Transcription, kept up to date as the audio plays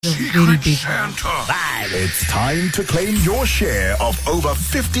Very big. It's time to claim your share of over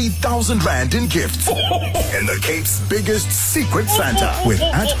 50,000 Rand in gifts in the Cape's biggest Secret Santa with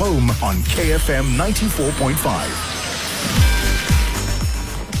At Home on KFM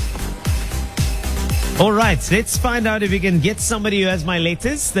 94.5. All right, let's find out if we can get somebody who has my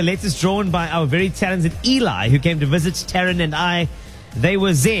letters. The letters drawn by our very talented Eli, who came to visit Taryn and I. They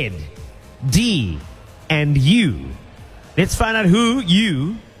were Z, D, and U. Let's find out who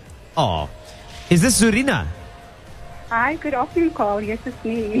you are. Is this Zurina? Hi, good afternoon, Carl. Yes, it's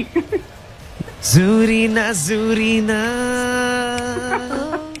me. Zurina,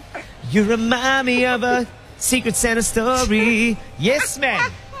 you remind me of a Secret Santa story. Yes,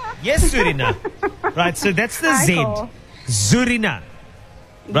 man. Yes, Zurina. Right, so that's the Hi, Z. Carl. Zurina.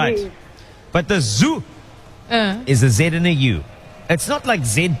 Right. Yes. But the Zu is a Z and a U. It's not like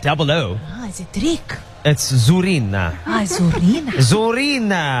Z-double-O. It's a trick. It's Zurina. Zorina.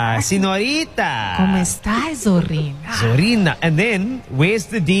 Zorina, señorita. ¿Cómo está, Zorina? Zorina. And then, where's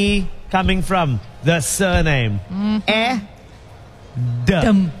the D coming from? The surname.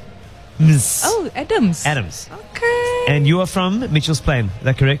 Adams. Oh, Adams. Adams. Okay. And you are from Mitchell's Plain, is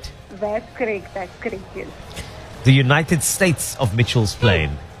that correct? That's correct, yes. The United States of Mitchell's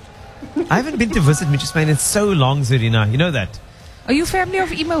Plain. I haven't been to visit Mitchell's Plain in so long, Zorina. You know that? Are you family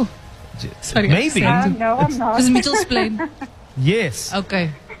of Emo? Sorry, Maybe. No, I'm not. This is Mitchell's Plain. Yes.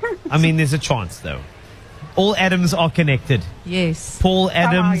 Okay. I mean, there's a chance, though. All Adams are connected. Yes. Paul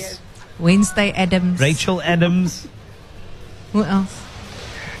Adams, yes. Wednesday Adams. Rachel Adams, Who else?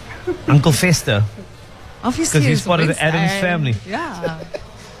 Uncle Fester. Obviously. 'Cause he's it's part of the Wednesday. Addams family. Yeah.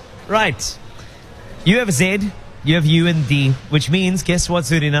 Right. You have Z, you have U and D, which means, guess what,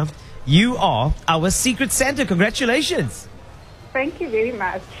 Zurina? You are our Secret Santa. Congratulations. Thank you very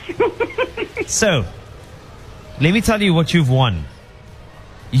much. So, let me tell you what you've won.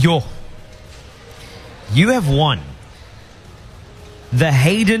 You have won the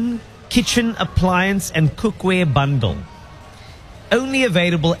Hayden Kitchen Appliance and Cookware Bundle. Only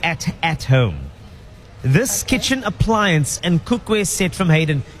available at home. This kitchen appliance and cookware set from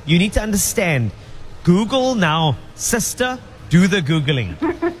Hayden, you need to understand. Google now, sister, do the Googling.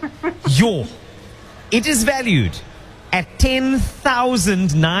 It is valued at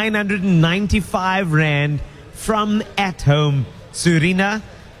 10,995 Rand from At Home. Surina,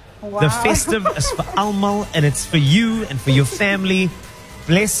 Wow. the festive is for Almal and it's for you and for your family.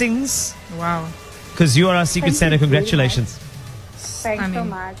 Blessings, Wow. because you are our Secret Thank Santa. you very Congratulations. Thanks I so mean-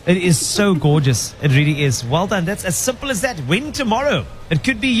 much. It is so gorgeous. It really is. Well done. That's as simple as that. Win tomorrow. It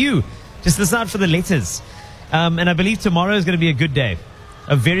could be you. Just listen out for the letters. And I believe tomorrow is going to be a good day.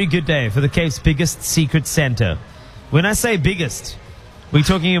 A very good day for the Cape's biggest Secret Santa. When I say biggest, we're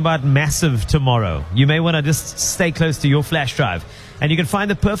talking about massive tomorrow. You may want to just stay close to your flash drive. And you can find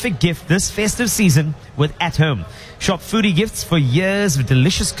the perfect gift this festive season with At Home. Shop foodie gifts for years of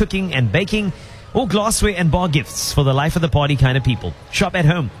delicious cooking and baking, or glassware and bar gifts for the life of the party kind of people. Shop at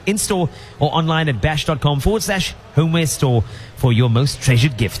home, in-store, or online at bash.com/homeware store for your most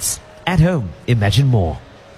treasured gifts. At Home, imagine more.